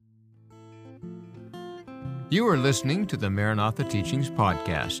You are listening to the Maranatha Teachings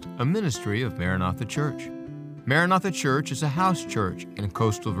Podcast, a ministry of Maranatha Church. Maranatha Church is a house church in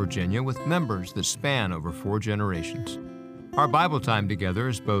coastal Virginia with members that span over 4 generations. Our Bible time together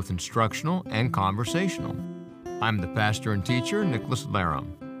is both instructional and conversational. I'm the pastor and teacher, Nicholas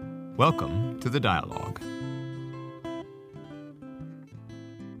Laram. Welcome to the dialogue.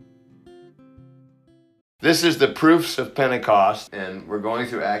 This is the proofs of Pentecost, and we're going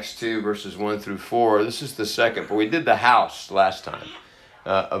through Acts 2, verses 1 through 4. This is the second, but we did the house last time,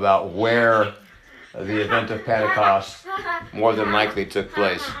 about where the event of Pentecost more than likely took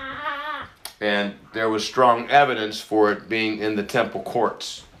place. And there was strong evidence for it being in the temple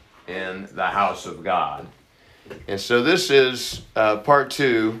courts, in the house of God. And so this is part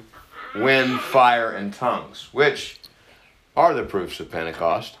 2, wind, fire, and tongues, which are the proofs of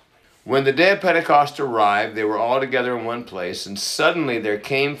Pentecost. When the day of Pentecost arrived, they were all together in one place, and suddenly there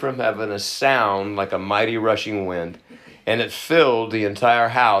came from heaven a sound like a mighty rushing wind, and it filled the entire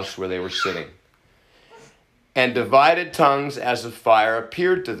house where they were sitting. And divided tongues as of fire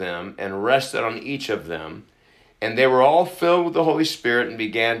appeared to them and rested on each of them, and they were all filled with the Holy Spirit and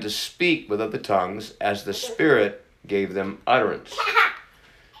began to speak with other tongues as the Spirit gave them utterance.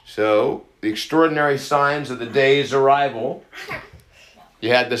 So, the extraordinary signs of the day's arrival. You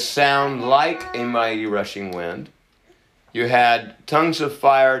had the sound like a mighty rushing wind. You had tongues of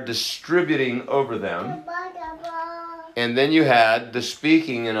fire distributing over them. And then you had the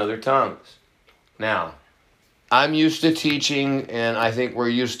speaking in other tongues. Now, I'm used to teaching, and I think we're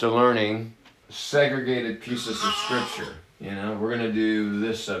used to learning segregated pieces of Scripture. You know, we're going to do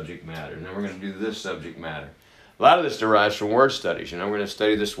this subject matter, and then we're going to do this subject matter. A lot of this derives from word studies. You know, we're going to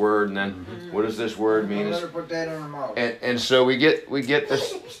study this word, and then what does this word mean? Put that on the mouth. And so we get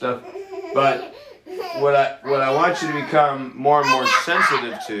this stuff. But what I want you to become more and more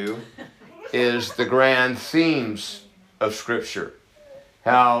sensitive to is the grand themes of Scripture.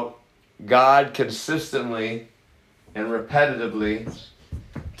 How God consistently and repetitively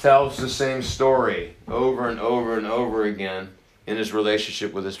tells the same story over and over and over again in his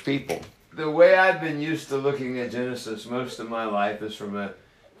relationship with his people. The way I've been used to looking at Genesis most of my life is from a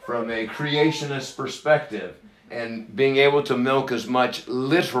creationist perspective, and being able to milk as much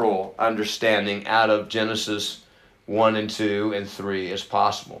literal understanding out of Genesis 1 and 2 and 3 as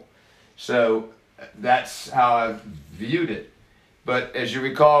possible. So that's how I've viewed it. But as you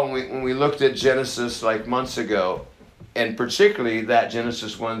recall, when we looked at Genesis like months ago, and particularly that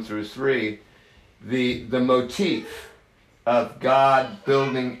Genesis 1 through 3, the motif of God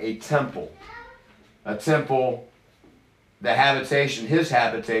building a temple, the habitation, his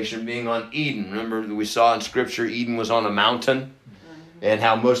habitation being on Eden. Remember, we saw in Scripture Eden was on a mountain, and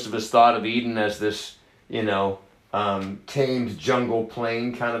how most of us thought of Eden as this, tamed jungle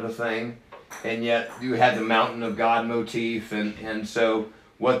plain kind of a thing, and yet you had the mountain of God motif, and so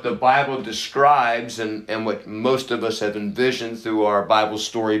what the Bible describes and what most of us have envisioned through our Bible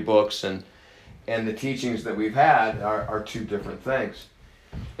story books and the teachings that we've had are two different things.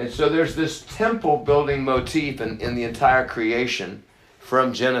 And so there's this temple building motif in the entire creation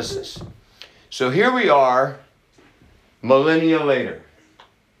from Genesis. So here we are, millennia later,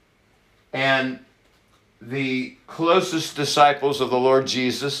 and the closest disciples of the Lord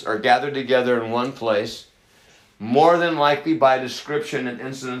Jesus are gathered together in one place, more than likely by description and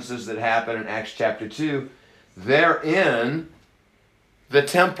incidences that happen in Acts chapter 2. They're in the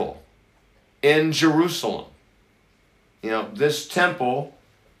temple in Jerusalem. You know, this temple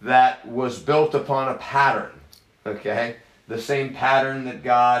that was built upon a pattern, okay? The same pattern that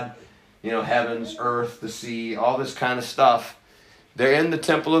God, heavens, earth, the sea, all this kind of stuff. They're in the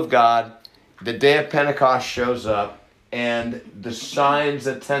temple of God. The day of Pentecost shows up, and the signs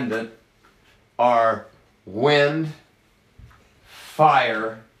attendant are wind,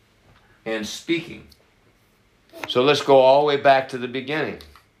 fire, and speaking. So let's go all the way back to the beginning.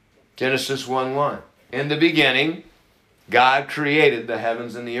 Genesis 1:1. In the beginning, God created the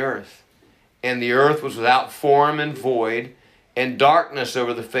heavens and the earth. And the earth was without form and void, and darkness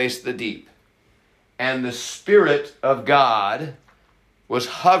over the face of the deep. And the Spirit of God was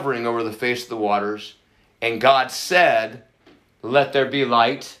hovering over the face of the waters. And God said, "Let there be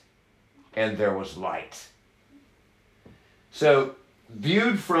light," and there was light. So,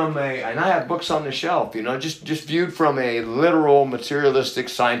 viewed from and I have books on the shelf, just viewed from a literal, materialistic,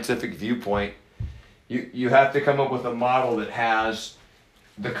 scientific viewpoint, you have to come up with a model that has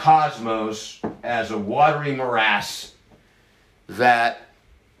the cosmos as a watery morass that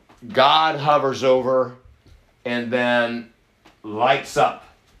God hovers over and then lights up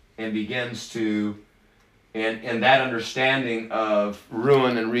and begins to, and that understanding of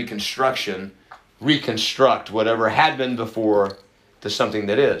ruin and reconstruction reconstruct whatever had been before to something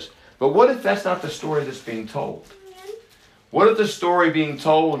that is. But what if that's not the story that's being told? What if the story being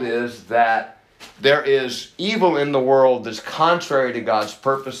told is that there is evil in the world that's contrary to God's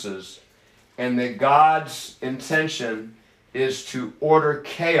purposes, and that God's intention is to order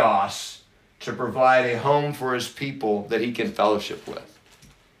chaos to provide a home for his people that he can fellowship with?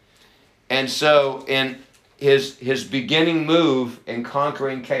 And so in his beginning move in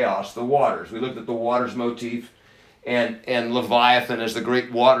conquering chaos, the waters, we looked at the waters motif, and Leviathan as the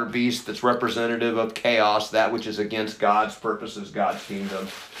great water beast that's representative of chaos, that which is against God's purposes, God's kingdom.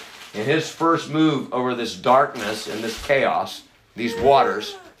 And his first move over this darkness and this chaos, these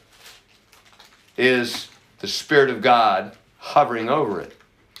waters, is the Spirit of God hovering over it.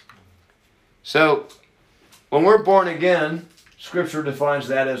 So, when we're born again, Scripture defines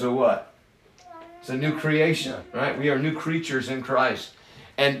that as a what? It's a new creation, right? We are new creatures in Christ.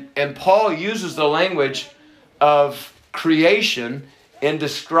 And Paul uses the language of creation in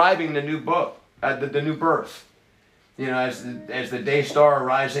describing the new book, the new birth. You know, as the day star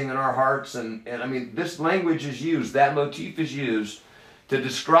rising in our hearts, and I mean, this language is used, that motif is used to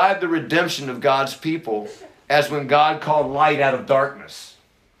describe the redemption of God's people as when God called light out of darkness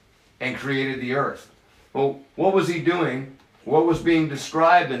and created the earth. Well, what was he doing? What was being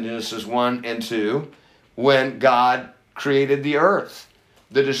described in Genesis 1 and 2 when God created the earth?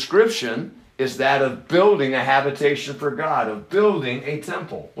 The description is that of building a habitation for God, of building a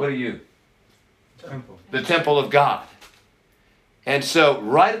temple. What are you? Temple. The temple of God. And so,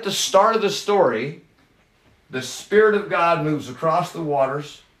 right at the start of the story, the Spirit of God moves across the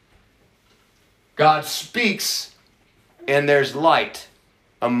waters. God speaks, and there's light.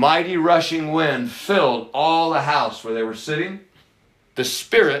 A mighty rushing wind filled all the house where they were sitting. The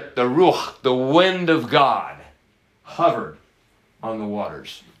Spirit, the Ruach, the wind of God, hovered on the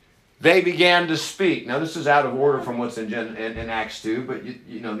waters. They began to speak. Now, this is out of order from what's in Acts 2, but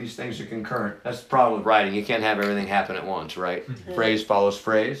you know, these things are concurrent. That's the problem with writing. You can't have everything happen at once, right? Phrase follows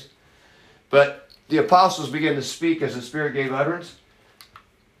phrase. But the apostles began to speak as the Spirit gave utterance.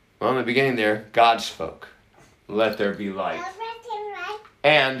 Well, in the beginning there, God spoke. Let there be light.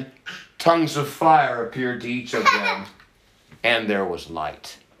 And tongues of fire appeared to each of them, and there was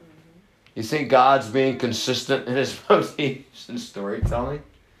light. You think God's being consistent in his motifs and storytelling?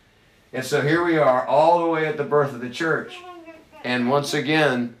 And so here we are, all the way at the birth of the church. And once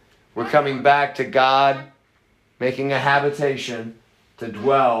again, we're coming back to God making a habitation to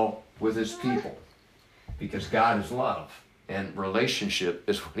dwell with his people. Because God is love, and relationship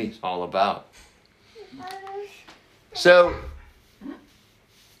is what he's all about. So,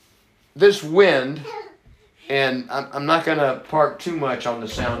 this wind, and I'm not going to park too much on the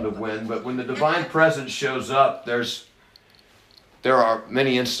sound of wind, but when the divine presence shows up, there are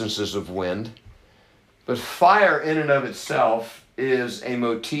many instances of wind. But fire in and of itself is a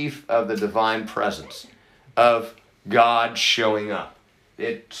motif of the divine presence, of God showing up.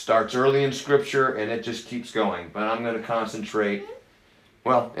 It starts early in Scripture and it just keeps going. But I'm going to concentrate,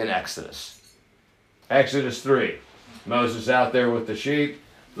 well, in Exodus. Exodus 3. Moses out there with the sheep,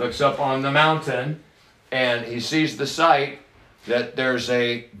 looks up on the mountain, and he sees the sight that there's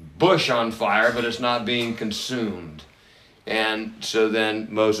a bush on fire, but it's not being consumed. And so then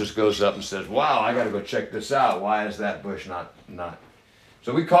Moses goes up and says, wow, I got to go check this out. Why is that bush not?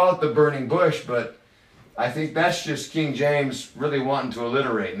 So we call it the burning bush, but I think that's just King James really wanting to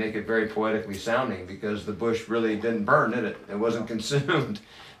alliterate, make it very poetically sounding, because the bush really didn't burn, did it? It wasn't consumed.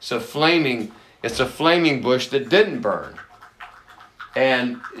 It's a flaming bush that didn't burn.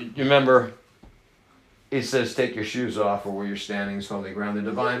 And you remember, it says, take your shoes off, or where you're standing is holy ground. The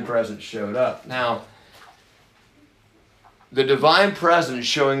divine presence showed up. Now, the divine presence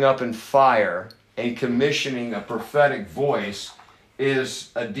showing up in fire and commissioning a prophetic voice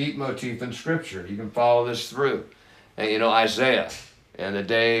is a deep motif in Scripture. You can follow this through. And you know, Isaiah, and the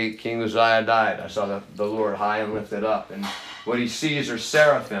day King Uzziah died, I saw the Lord high and lifted up. And what he sees are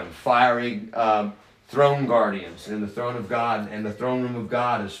seraphim, fiery throne guardians in the throne of God, and the throne room of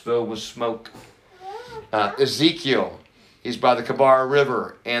God is filled with smoke. Ezekiel, he's by the Kabar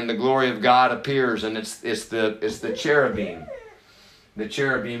River, and the glory of God appears, and it's the cherubim. The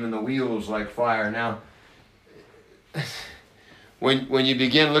cherubim and the wheels like fire. Now, when you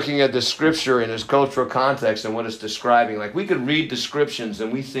begin looking at the Scripture in its cultural context and what it's describing, like we could read descriptions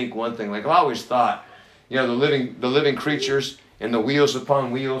and we think one thing. Like I always thought, you know, the living creatures and the wheels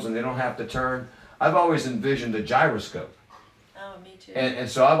upon wheels, and they don't have to turn. I've always envisioned a gyroscope. Oh, me too. And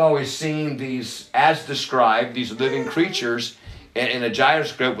so I've always seen these, as described, these living creatures in a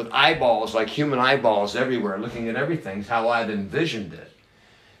gyroscope with eyeballs, like human eyeballs everywhere, looking at everything, is how I'd envisioned it.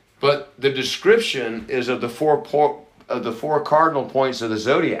 But the description is of the four cardinal points of the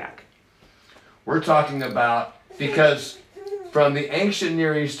zodiac. We're talking about, because from the ancient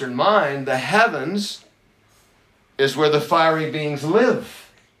Near Eastern mind, the heavens is where the fiery beings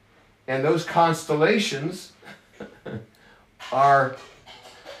live. And those constellations are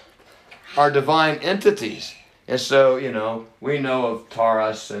divine entities. And so, we know of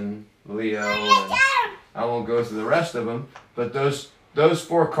Taurus and Leo, and I won't go through the rest of them, but those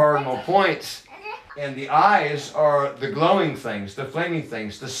four cardinal points, and the eyes are the glowing things, the flaming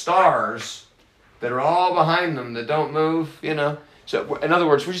things, the stars that are all behind them that don't move, So, in other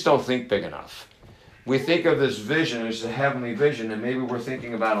words, we just don't think big enough. We think of this vision as a heavenly vision, and maybe we're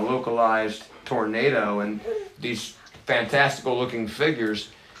thinking about a localized tornado and these fantastical looking figures,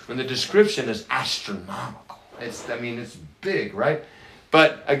 when the description is astronomical. It's big, right?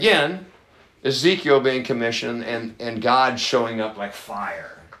 But again, Ezekiel being commissioned and God showing up like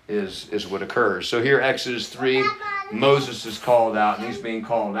fire is what occurs. So here, Exodus 3, Moses is called out, and he's being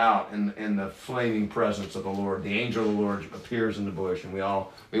called out in the flaming presence of the Lord. The angel of the Lord appears in the bush, and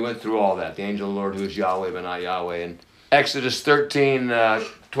we went through all that. The angel of the Lord who is Yahweh but not Yahweh. And Exodus 13,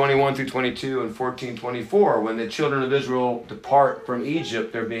 21 through 22 and 14, 24, when the children of Israel depart from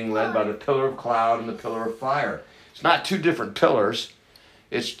Egypt, they're being led by the pillar of cloud and the pillar of fire. It's not two different pillars.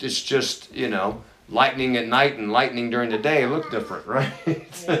 It's just, lightning at night and lightning during the day look different, right?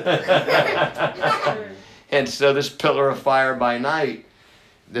 And so this pillar of fire by night,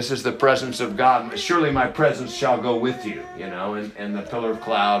 this is the presence of God. Surely my presence shall go with you, and the pillar of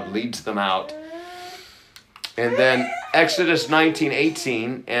cloud leads them out. And then Exodus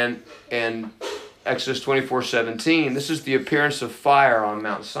 19:18 and Exodus 24:17, this is the appearance of fire on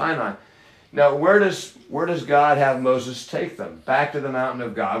Mount Sinai. Now, where does God have Moses take them? Back to the mountain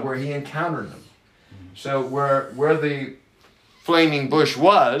of God, where he encountered them. So where the flaming bush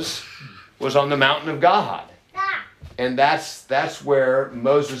was on the mountain of God. And that's where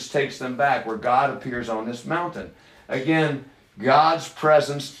Moses takes them back, where God appears on this mountain. Again, God's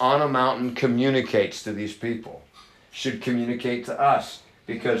presence on a mountain communicates to these people. Should communicate to us.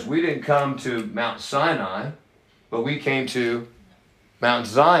 Because we didn't come to Mount Sinai, but we came to Mount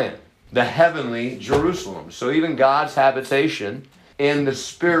Zion, the heavenly Jerusalem. So even God's habitation in the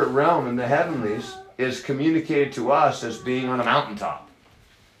spirit realm, in the heavenlies, is communicated to us as being on a mountaintop.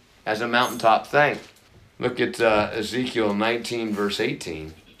 As a mountaintop thing. Look at Ezekiel 19, verse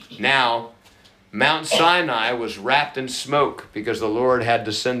 18. Now, Mount Sinai was wrapped in smoke because the Lord had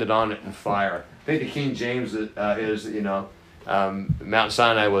descended on it in fire. I think the King James is, Mount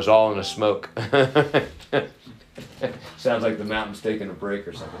Sinai was all in a smoke. Sounds like the mountain's taking a break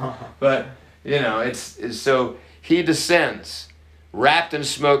or something. But, it's so he descends, wrapped in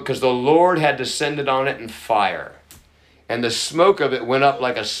smoke because the Lord had descended on it in fire. And the smoke of it went up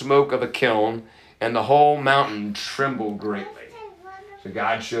like a smoke of a kiln, and the whole mountain trembled greatly. So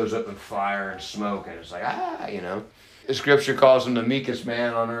God shows up in fire and smoke, and it's like, The scripture calls him the meekest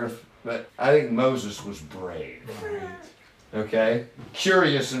man on earth, but I think Moses was brave. Okay?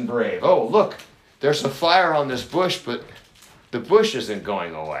 Curious and brave. Oh, look, there's a fire on this bush, but the bush isn't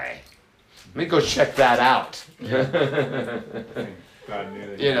going away. Let me go check that out. God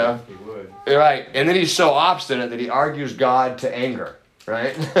knew that he would. Right. And then he's so obstinate that he argues God to anger.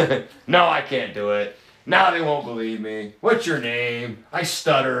 Right? No, I can't do it. Now they won't believe me. What's your name? I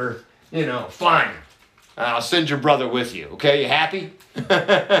stutter. Fine. I'll send your brother with you. Okay, you happy?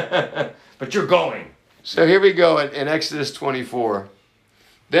 But you're going. So here we go in Exodus 24.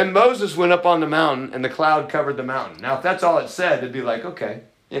 Then Moses went up on the mountain, and the cloud covered the mountain. Now, if that's all it said, it'd be like, okay,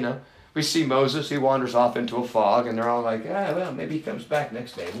 we see Moses, he wanders off into a fog, and they're all like, well, maybe he comes back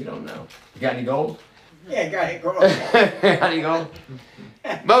next day. We don't know. You got any gold? Yeah, got it. Go on. Got any gold?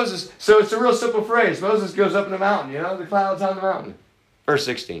 Moses, so it's a real simple phrase. Moses goes up in the mountain, the cloud's on the mountain. Verse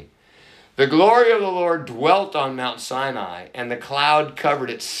 16. The glory of the Lord dwelt on Mount Sinai, and the cloud covered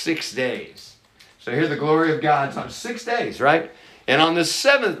it 6 days. So here the glory of God's on 6 days, right? And on the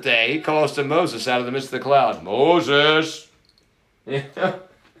seventh day, he calls to Moses out of the midst of the cloud, Moses. They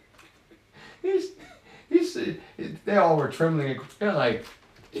all were trembling. They're like,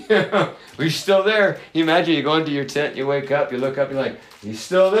 he's still there. You imagine you go into your tent, you wake up, you look up, you're like, he's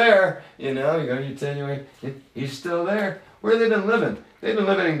still there. You go to your tent, you wake, he's still there. Where have they been living? They've been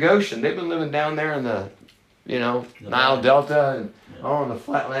living in Goshen. They've been living down there in the, Nile Delta and all in the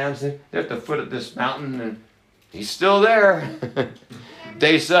flatlands. They're at the foot of this mountain, and he's still there.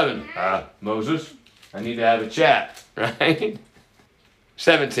 Day 7, Moses, I need to have a chat, right?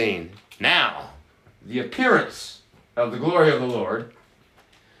 17. Now, the appearance of the glory of the Lord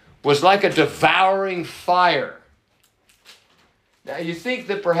was like a devouring fire. Now you think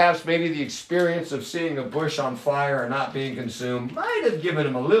that perhaps maybe the experience of seeing a bush on fire and not being consumed might have given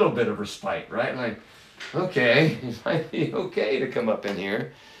him a little bit of respite, right? Like, okay, it might be okay to come up in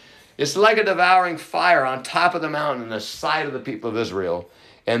here. It's like a devouring fire on top of the mountain in the sight of the people of Israel.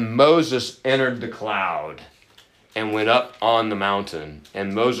 And Moses entered the cloud and went up on the mountain.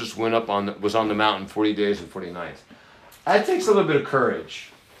 And Moses was on the mountain 40 days and 40 nights. That takes a little bit of courage,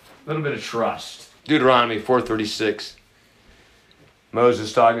 a little bit of trust. Deuteronomy 4:36.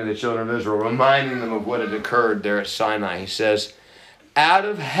 Moses talking to the children of Israel, reminding them of what had occurred there at Sinai. He says, out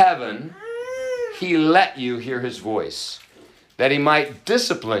of heaven he let you hear his voice, that he might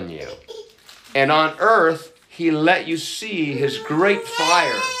discipline you. And on earth he let you see his great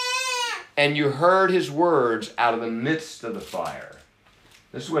fire, and you heard his words out of the midst of the fire.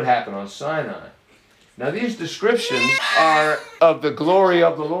 This is what happened on Sinai. Now these descriptions are of the glory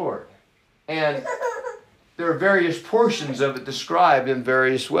of the Lord. And there are various portions of it described in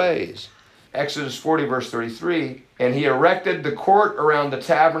various ways. Exodus 40 verse 33, and he erected the court around the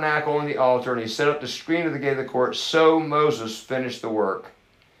tabernacle and the altar, and he set up the screen of the gate of the court. So Moses finished the work.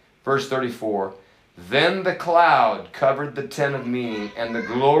 Verse 34, then the cloud covered the tent of meeting, and the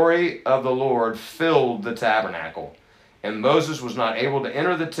glory of the Lord filled the tabernacle. And Moses was not able to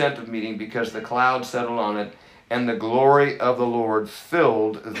enter the tent of meeting because the cloud settled on it, and the glory of the Lord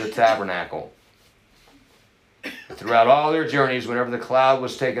filled the tabernacle. Throughout all their journeys, whenever the cloud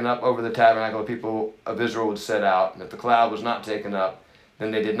was taken up over the tabernacle, the people of Israel would set out. And if the cloud was not taken up, then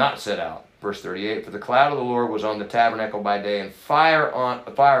they did not set out. Verse 38, for the cloud of the Lord was on the tabernacle by day, and fire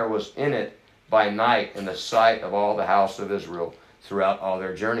was in it by night in the sight of all the house of Israel throughout all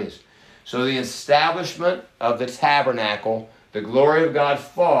their journeys. So the establishment of the tabernacle, the glory of God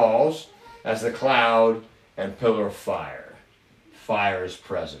falls as the cloud and pillar of fire. Fire is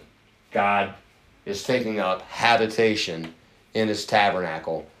present. God is taking up habitation in his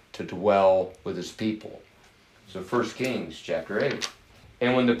tabernacle to dwell with his people. So 1 Kings chapter 8.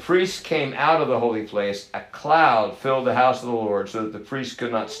 And when the priests came out of the holy place, a cloud filled the house of the Lord, so that the priests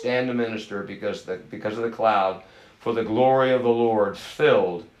could not stand to minister because of the cloud, for the glory of the Lord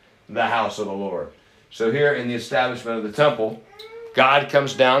filled the house of the Lord. So here in the establishment of the temple, God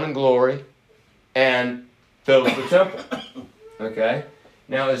comes down in glory and fills the temple. Okay?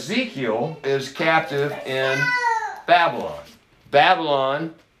 Now Ezekiel is captive in Babylon.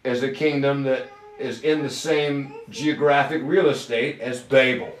 Babylon is a kingdom that is in the same geographic real estate as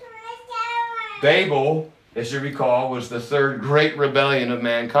Babel. Babel, as you recall, was the third great rebellion of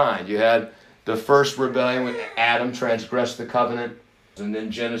mankind. You had the first rebellion when Adam transgressed the covenant, and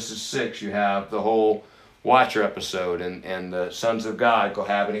then Genesis 6, you have the whole Watcher episode and the sons of God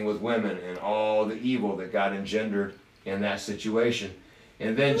cohabiting with women and all the evil that God engendered in that situation.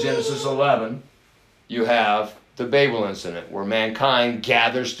 And then Genesis 11, you have the Babel incident, where mankind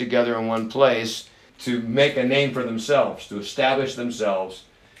gathers together in one place to make a name for themselves, to establish themselves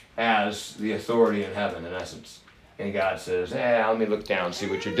as the authority in heaven, in essence. And God says, let me look down, see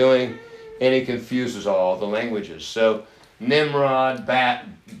what you're doing. And he confuses all the languages. So Nimrod,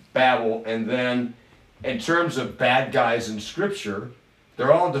 Babel, and then in terms of bad guys in Scripture,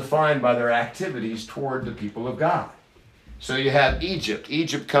 they're all defined by their activities toward the people of God. So you have Egypt.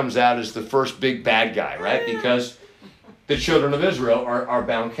 Egypt comes out as the first big bad guy, right? Because the children of Israel are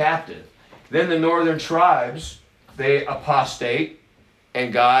bound captive. Then the northern tribes, they apostate,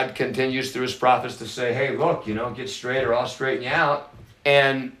 and God continues through his prophets to say, hey, look, get straight or I'll straighten you out.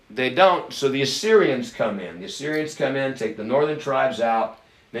 And they don't, so the Assyrians come in. The Assyrians come in, take the northern tribes out.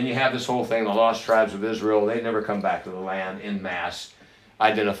 Then you have this whole thing, the lost tribes of Israel. They never come back to the land en masse,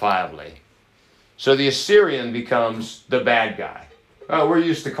 identifiably. So the Assyrian becomes the bad guy. Oh, we're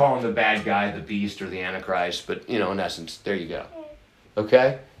used to calling the bad guy the beast or the Antichrist, but, in essence, there you go.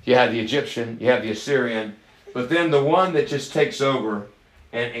 Okay? You have the Egyptian, you have the Assyrian, but then the one that just takes over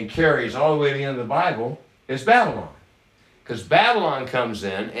and carries all the way to the end of the Bible is Babylon. Because Babylon comes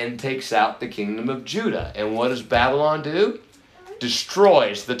in and takes out the kingdom of Judah. And what does Babylon do?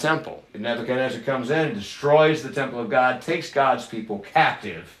 Destroys the temple. Nebuchadnezzar comes in and destroys the temple of God, takes God's people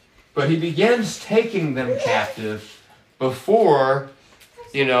captive. But he begins taking them captive before,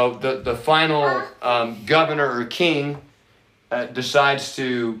 the final governor or king decides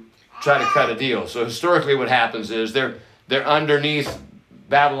to try to cut a deal. So historically what happens is they're underneath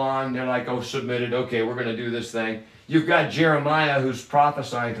Babylon. They're like, submitted. Okay, we're going to do this thing. You've got Jeremiah who's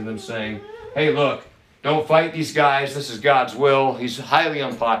prophesying to them saying, hey, look, don't fight these guys. This is God's will. He's highly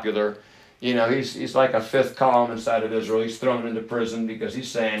unpopular. He's like a fifth column inside of Israel. He's thrown into prison because he's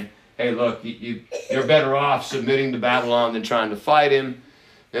saying, hey, look, you're better off submitting to Babylon than trying to fight him.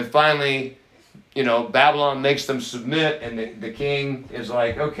 And finally, Babylon makes them submit, and the king is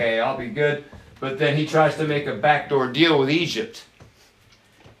like, okay, I'll be good. But then he tries to make a backdoor deal with Egypt.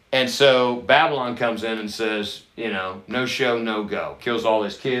 And so Babylon comes in and says, no show, no go. Kills all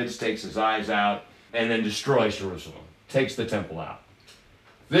his kids, takes his eyes out, and then destroys Jerusalem. Takes the temple out.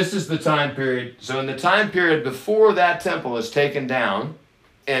 This is the time period. So in the time period before that temple is taken down,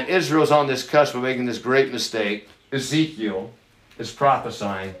 and Israel's on this cusp of making this great mistake, Ezekiel is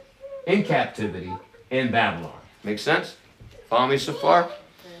prophesying in captivity in Babylon. Make sense? Follow me so far?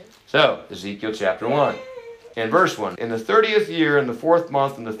 So, Ezekiel chapter 1. In verse 1, in the 30th year, in the 4th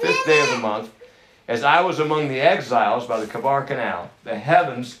month, in the 5th day of the month, as I was among the exiles by the Kabar Canal, the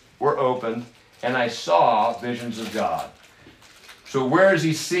heavens were opened, and I saw visions of God. So where is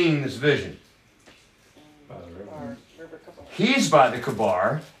he seeing this vision? By the river. He's by the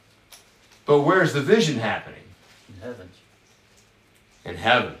Kabar, but where's the vision happening? In heaven. In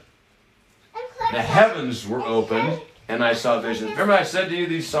heaven. The heavens were opened, and I saw visions. Remember I said to you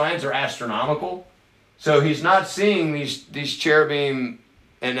these signs are astronomical? So he's not seeing these cherubim,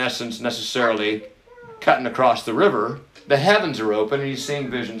 in essence, necessarily cutting across the river. The heavens are open, and he's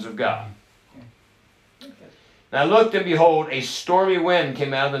seeing visions of God. And I looked, and behold, a stormy wind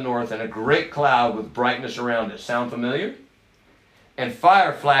came out of the north, and a great cloud with brightness around it. Sound familiar? And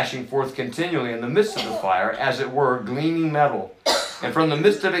fire flashing forth continually in the midst of the fire, as it were, gleaming metal. And from the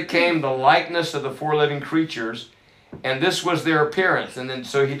midst of it came the likeness of the four living creatures, and this was their appearance. And then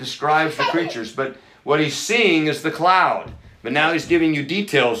so he describes the creatures, but what he's seeing is the cloud. But now he's giving you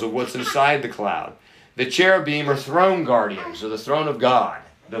details of what's inside the cloud. The cherubim are throne guardians of the throne of God,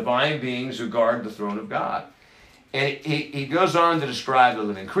 divine beings who guard the throne of God. And he goes on to describe the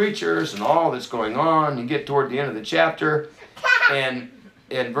living creatures and all that's going on. You get toward the end of the chapter, and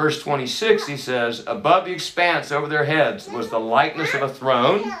in verse 26 he says, above the expanse over their heads was the likeness of a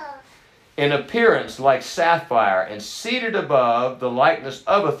throne, in appearance like sapphire, and seated above the likeness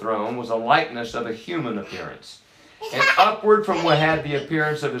of a throne was a likeness of a human appearance. And upward from what had the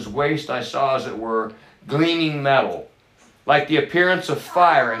appearance of his waist I saw, as it were, gleaming metal, like the appearance of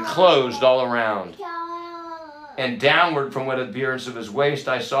fire, enclosed all around. And downward from what had the appearance of his waist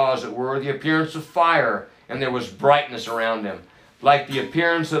I saw, as it were, the appearance of fire, and there was brightness around him. Like the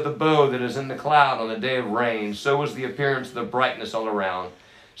appearance of the bow that is in the cloud on the day of rain, so was the appearance of the brightness all around.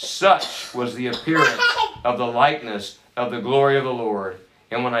 Such was the appearance of the likeness of the glory of the Lord.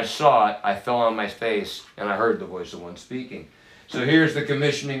 And when I saw it, I fell on my face, and I heard the voice of one speaking. So here's the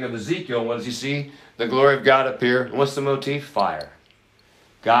commissioning of Ezekiel. What does he see? The glory of God appear. And what's the motif? Fire.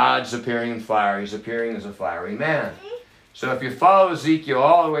 God's appearing in fire. He's appearing as a fiery man. So if you follow Ezekiel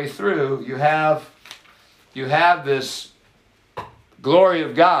all the way through, you have this glory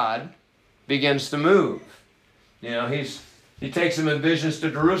of God begins to move. He takes him in visions to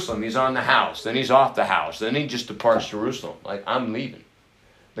Jerusalem. He's on the house. Then he's off the house. Then he just departs Jerusalem. Like, I'm leaving.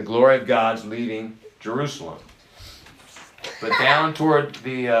 The glory of God's leaving Jerusalem. But down toward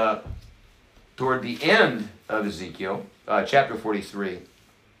the end of Ezekiel, chapter 43,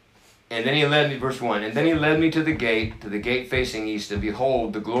 and then he led me, verse 1, and then he led me to the gate facing east, and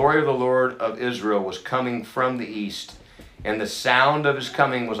behold, the glory of the Lord of Israel was coming from the east, and the sound of his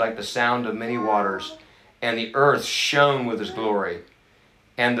coming was like the sound of many waters, and the earth shone with his glory.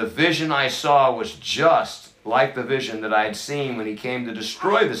 And the vision I saw was just like the vision that I had seen when he came to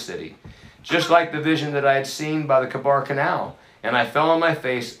destroy the city, just like the vision that I had seen by the Kabar Canal. And I fell on my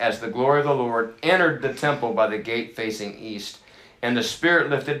face as the glory of the Lord entered the temple by the gate facing east. And the Spirit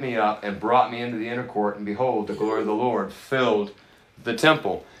lifted me up and brought me into the inner court, and behold, the glory of the Lord filled the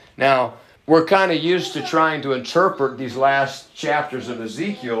temple. Now, we're kind of used to trying to interpret these last chapters of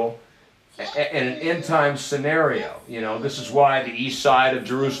Ezekiel in an end time scenario. This is why the east side of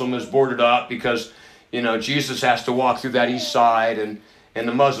Jerusalem is boarded up, because Jesus has to walk through that east side, and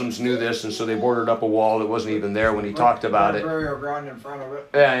the Muslims knew this, and so they boarded up a wall that wasn't even there when he talked about it. Burial ground in front of it.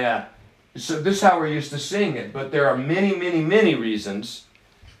 Yeah. So this is how we're used to seeing it, but there are many, many, many reasons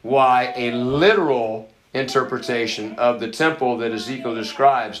why a literal interpretation of the temple that Ezekiel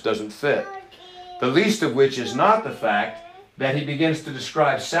describes doesn't fit. The least of which is not the fact that he begins to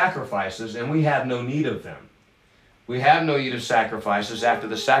describe sacrifices, and we have no need of them. We have no need of sacrifices after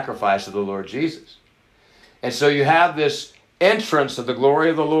the sacrifice of the Lord Jesus. And so you have this entrance of the glory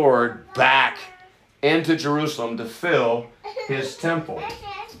of the Lord back into Jerusalem to fill his temple.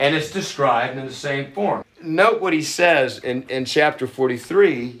 And it's described in the same form. Note what he says in chapter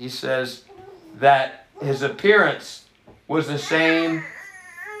 43. He says that his appearance was the same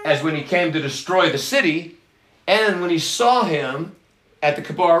as when he came to destroy the city, and when he saw him at the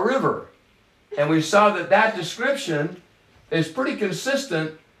Kabar River. And we saw that description is pretty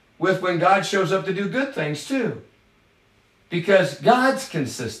consistent with when God shows up to do good things too. Because God's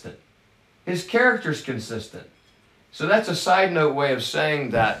consistent. His character's consistent. So that's a side note way of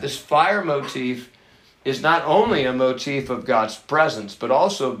saying that this fire motif is not only a motif of God's presence, but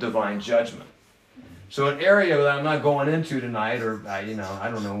also of divine judgment. So an area that I'm not going into tonight, or I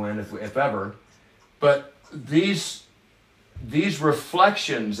don't know when, if ever, but these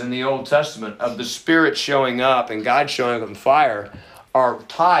reflections in the Old Testament of the Spirit showing up and God showing up in fire are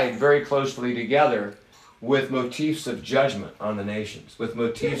tied very closely together with motifs of judgment on the nations, with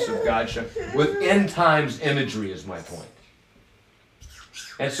motifs of God showing, with end times imagery is my point.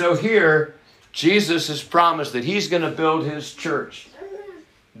 And so here, Jesus has promised that he's going to build his church.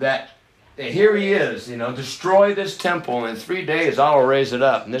 That here he is, destroy this temple, and in 3 days I will raise it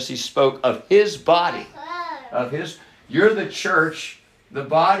up. And this he spoke of his body. You're the church, the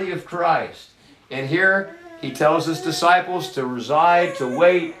body of Christ. And here he tells his disciples to reside, to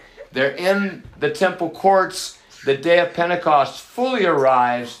wait. They're in the temple courts. The day of Pentecost fully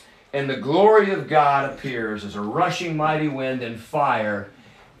arrives, and the glory of God appears as a rushing mighty wind and fire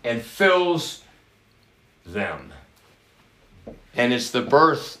and fills them. And it's the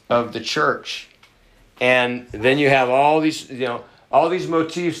birth of the church. And then you have all these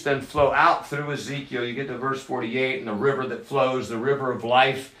motifs then flow out through Ezekiel. You get to verse 48, and the river that flows, the river of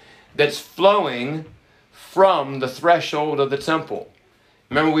life that's flowing from the threshold of the temple.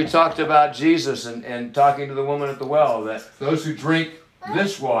 Remember we talked about Jesus and talking to the woman at the well, that those who drink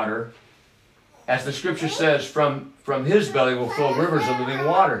this water, as the scripture says, from his belly will flow rivers of living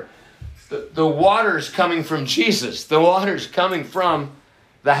water. The water is coming from Jesus. The water is coming from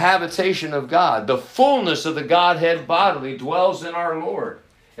the habitation of God. The fullness of the Godhead bodily dwells in our Lord,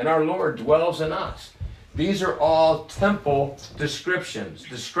 and our Lord dwells in us. These are all temple descriptions,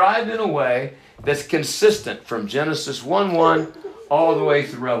 described in a way that's consistent from Genesis 1:1 all the way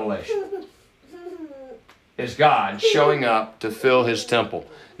through Revelation. Is God showing up to fill his temple.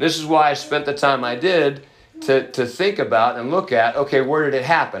 This is why I spent the time I did to think about and look at, okay, where did it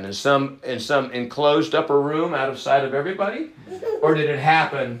happen? In some enclosed upper room out of sight of everybody? Or did it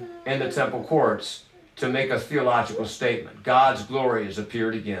happen in the temple courts to make a theological statement? God's glory has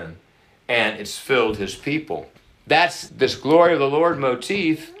appeared again, and it's filled his people. That's this glory of the Lord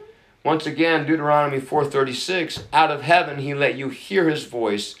motif. Once again, Deuteronomy 4:36, out of heaven he let you hear his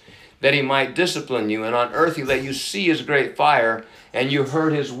voice, that he might discipline you, and on earth he let you see his great fire, and you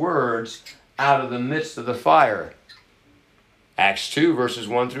heard his words out of the midst of the fire. Acts 2, verses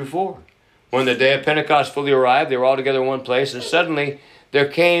 1 through 4. When the day of Pentecost fully arrived, they were all together in one place, and suddenly there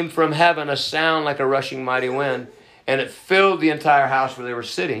came from heaven a sound like a rushing mighty wind, and it filled the entire house where they were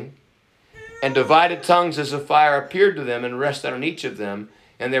sitting. And divided tongues as of fire appeared to them and rested on each of them,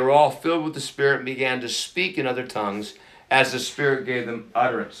 and they were all filled with the Spirit and began to speak in other tongues as the Spirit gave them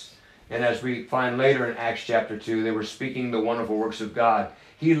utterance. And as we find later in Acts chapter 2, they were speaking the wonderful works of God.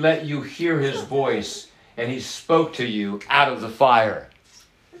 He let you hear his voice, and he spoke to you out of the fire.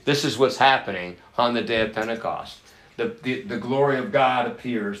 This is what's happening on the day of Pentecost. The glory of God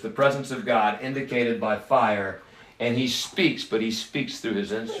appears, the presence of God indicated by fire, and he speaks, but he speaks through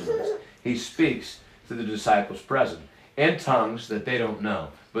his instruments. He speaks to the disciples present in tongues that they don't know,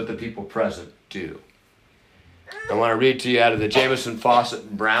 but the people present do. I want to read to you out of the Jameson, Fawcett,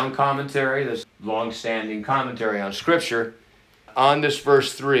 and Brown commentary, this long-standing commentary on Scripture, on this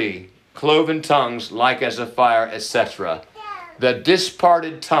verse 3, cloven tongues like as a fire, etc. The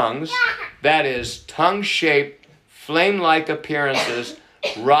disparted tongues, that is, tongue-shaped, flame-like appearances,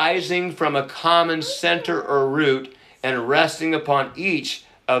 rising from a common center or root and resting upon each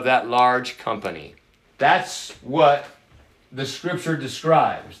of that large company. That's what the Scripture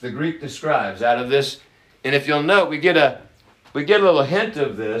describes, the Greek describes out of this. And if you'll note, we get a little hint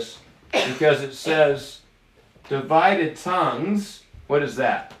of this because it says divided tongues. What is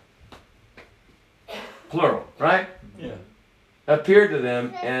that? Plural, right? Yeah. Appeared to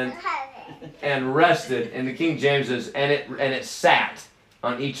them and rested. In the King James says, and it sat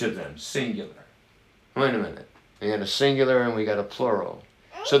on each of them, singular. Wait a minute. We got a singular and we got a plural.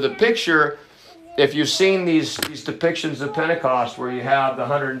 So the picture, if you've seen these depictions of Pentecost where you have the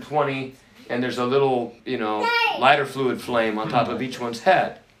 120 and there's a little, lighter fluid flame on top of each one's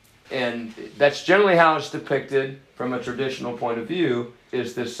head. And that's generally how it's depicted from a traditional point of view,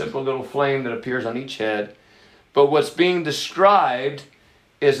 is this simple little flame that appears on each head. But what's being described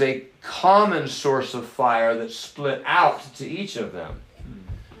is a common source of fire that split out to each of them.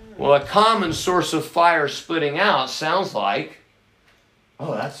 Well, a common source of fire splitting out sounds like,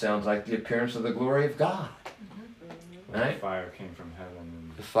 that sounds like the appearance of the glory of God. Right? The fire came from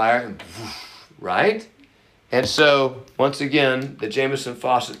heaven. The fire, right? And so, once again, the Jameson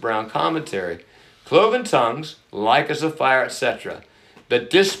Fawcett Brown commentary, cloven tongues, like as a fire, etc. The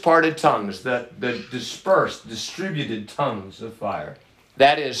disparted tongues, the dispersed, distributed tongues of fire.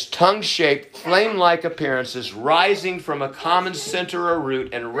 That is, tongue-shaped, flame-like appearances rising from a common center or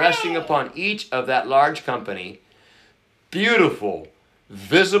root and resting upon each of that large company. Beautiful,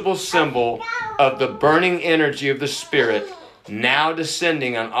 visible symbol of the burning energy of the Spirit now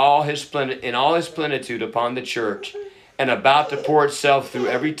descending on in all his plenitude upon the church and about to pour itself through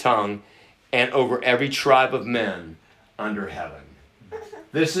every tongue and over every tribe of men under heaven.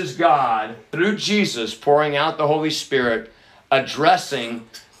 This is God, through Jesus, pouring out the Holy Spirit, addressing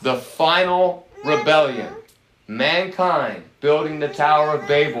the final rebellion. Mankind building the Tower of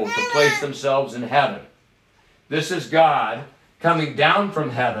Babel to place themselves in heaven. This is God coming down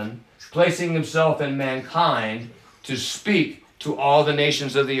from heaven, placing himself in mankind to speak to all the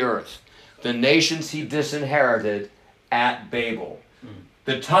nations of the earth. The nations he disinherited at Babel.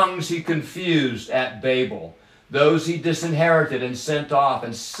 The tongues he confused at Babel. Those he disinherited and sent off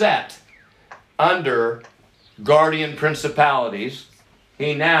and set under guardian principalities,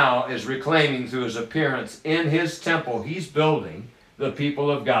 he now is reclaiming through his appearance in his temple he's building, the people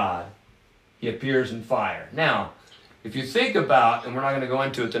of God. He appears in fire. Now, if you think about, and we're not going to go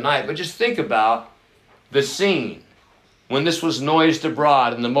into it tonight, but just think about the scene when this was noised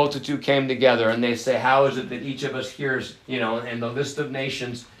abroad and the multitude came together and they say, how is it that each of us hears, and the list of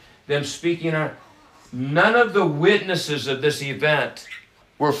nations, them speaking. None of the witnesses of this event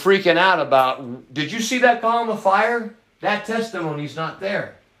were freaking out about, did you see that column of fire? That testimony's not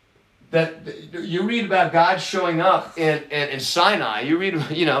there. That you read about God showing up in Sinai. You read,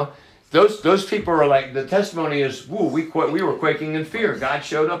 those people are like, the testimony is, woo, we were quaking in fear. God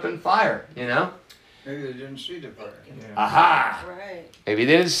showed up in fire, Maybe they didn't see the fire. Yeah. Aha! Right. Maybe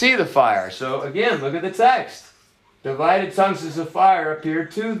they didn't see the fire. So again, look at the text. Divided tongues as a fire appeared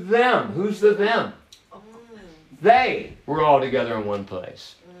to them. Who's the them? They were all together in one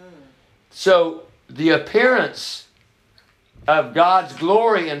place. So the appearance of God's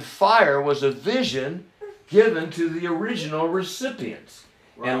glory and fire was a vision given to the original recipients.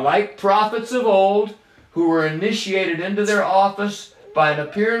 Right. And like prophets of old who were initiated into their office by an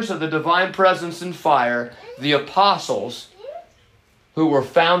appearance of the divine presence in fire, the apostles who were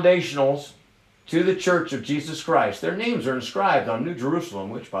foundationals to the church of Jesus Christ, their names are inscribed on New Jerusalem,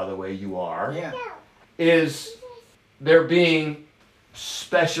 which by the way you are, they're being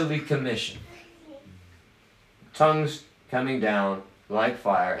specially commissioned. Tongues coming down like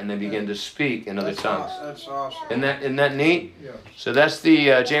fire, and they begin to speak in other tongues. That's awesome. Isn't that neat? Yeah. So that's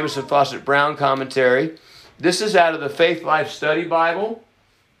the Jameson Fawcett Brown commentary. This is out of the Faith Life Study Bible,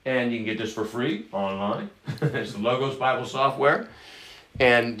 and you can get this for free online. It's the Logos Bible software,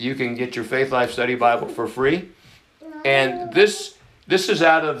 and you can get your Faith Life Study Bible for free. And this is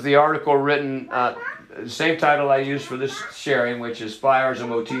out of the article written, the same title I used for this sharing, which is Fire as a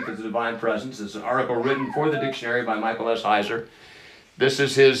Motif of the Divine Presence. It's an article written for the dictionary by Michael S. Heiser. This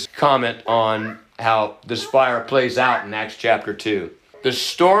is his comment on how this fire plays out in Acts chapter 2. The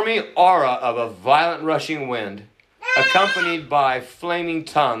stormy aura of a violent rushing wind, accompanied by flaming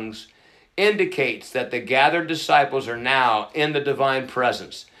tongues, indicates that the gathered disciples are now in the divine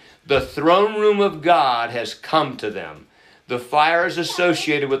presence. The throne room of God has come to them. The fire is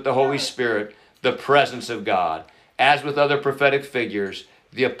associated with the Holy Spirit, the presence of God. As with other prophetic figures,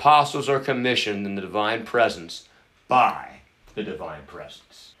 the apostles are commissioned in the divine presence by the divine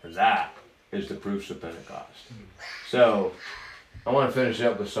presence. And that is the proofs of Pentecost. So, I want to finish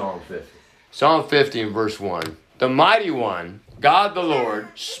up with Psalm 50. Psalm 50 and verse 1. The mighty one, God the Lord,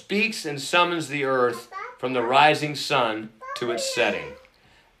 speaks and summons the earth from the rising sun to its setting.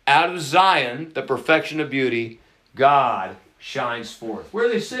 Out of Zion, the perfection of beauty, God shines forth. Where are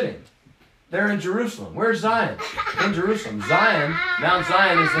they sitting? They're in Jerusalem. Where's Zion? In Jerusalem. Zion, Mount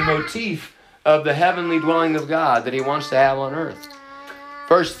Zion is the motif of the heavenly dwelling of God that he wants to have on earth.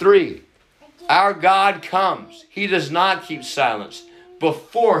 Verse 3. Our God comes. He does not keep silence.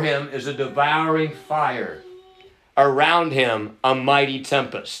 Before him is a devouring fire. Around him, a mighty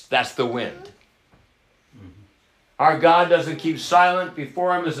tempest. That's the wind. Our God doesn't keep silent.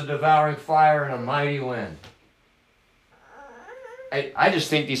 Before him is a devouring fire and a mighty wind. I just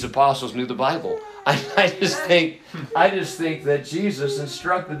think these apostles knew the Bible. I just think that Jesus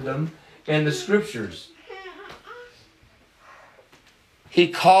instructed them in the scriptures. He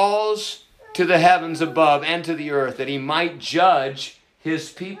calls to the heavens above and to the earth that he might judge his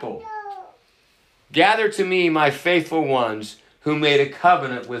people. Gather to me my faithful ones who made a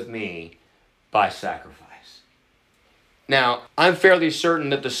covenant with me by sacrifice. Now, I'm fairly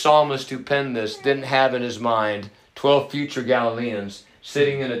certain that the psalmist who penned this didn't have in his mind 12 future Galileans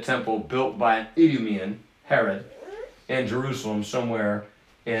sitting in a temple built by an Idumean, Herod, in Jerusalem somewhere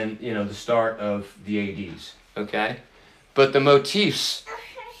in the start of the ADs. Okay? But the motifs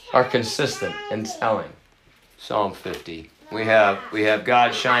are consistent and telling. Psalm 50. We have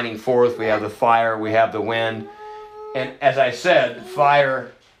God shining forth, we have the fire, we have the wind. And as I said,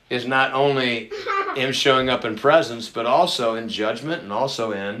 fire is not only him showing up in presence, but also in judgment and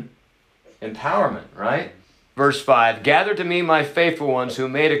also in empowerment, right? Verse 5, gather to me my faithful ones who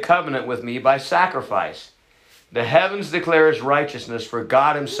made a covenant with me by sacrifice. The heavens declare his righteousness, for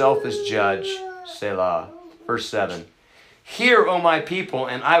God himself is judge. Selah. Verse 7, hear, O my people,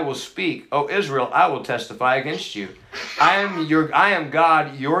 and I will speak. O Israel, I will testify against you. I am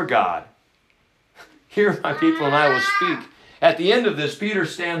God, your God. Hear, my people, and I will speak. At the end of this, Peter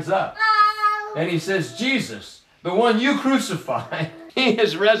stands up and he says, Jesus, the one you crucified, he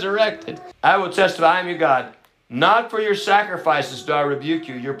is resurrected. I will testify, I am your God. Not for your sacrifices do I rebuke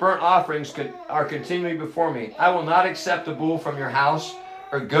you. Your burnt offerings are continually before me. I will not accept a bull from your house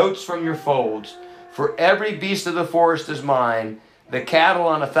or goats from your folds. For every beast of the forest is mine, the cattle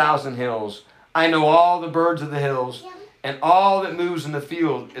on 1,000 hills. I know all the birds of the hills, and all that moves in the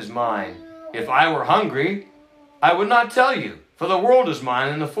field is mine. If I were hungry, I would not tell you, for the world is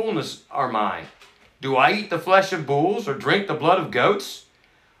mine and the fullness are mine. Do I eat the flesh of bulls or drink the blood of goats?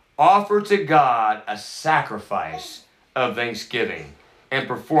 Offer to God a sacrifice of thanksgiving and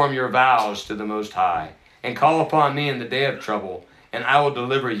perform your vows to the Most High. And call upon me in the day of trouble, and I will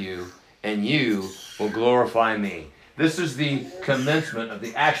deliver you, and you will glorify me. This is the commencement of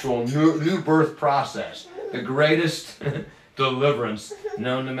the actual new birth process, the greatest deliverance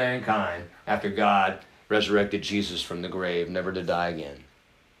known to mankind after God resurrected Jesus from the grave, never to die again.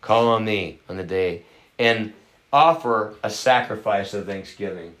 Call on me on the day and offer a sacrifice of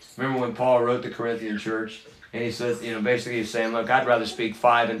thanksgiving. Remember when Paul wrote the Corinthian church and he said, basically he's saying, look, I'd rather speak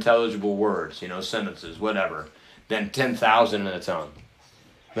 5 intelligible words, sentences, whatever, than 10,000 in a tongue.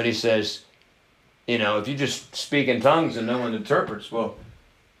 But he says, if you just speak in tongues and no one interprets, well,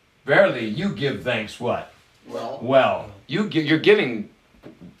 verily you give thanks what? Well. You're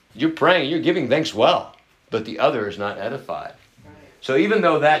praying, you're giving thanks well, but the other is not edified. So even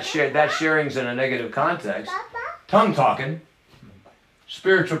though that sharing's in a negative context, tongue talking,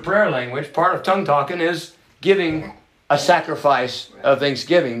 spiritual prayer language, part of tongue talking is giving a sacrifice of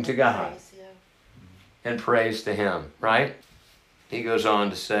thanksgiving to God and praise to him, right? He goes on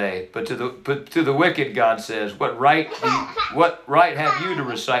to say, but to the wicked, God says, what right have you to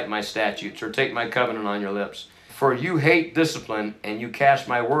recite my statutes or take my covenant on your lips? For you hate discipline, and you cast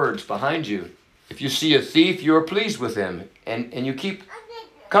my words behind you. If you see a thief, you are pleased with him, and you keep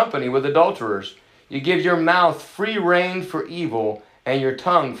company with adulterers. You give your mouth free rein for evil, and your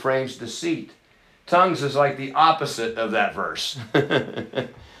tongue frames deceit. Tongues is like the opposite of that verse.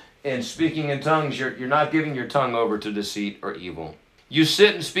 In speaking in tongues, you're not giving your tongue over to deceit or evil. You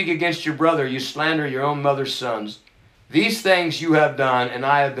sit and speak against your brother. You slander your own mother's sons. These things you have done, and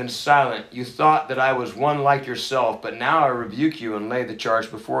I have been silent. You thought that I was one like yourself, but now I rebuke you and lay the charge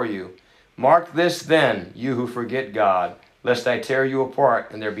before you. Mark this then, you who forget God, lest I tear you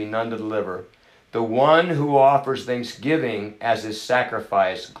apart and there be none to deliver. The one who offers thanksgiving as his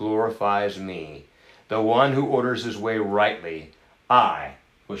sacrifice glorifies me. The one who orders his way rightly, I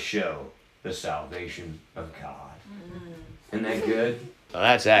will show the salvation of God. Isn't that good? Well,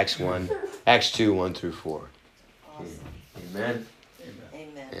 that's Acts 2, 1 through 4. Awesome. Amen.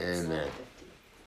 Amen. Amen.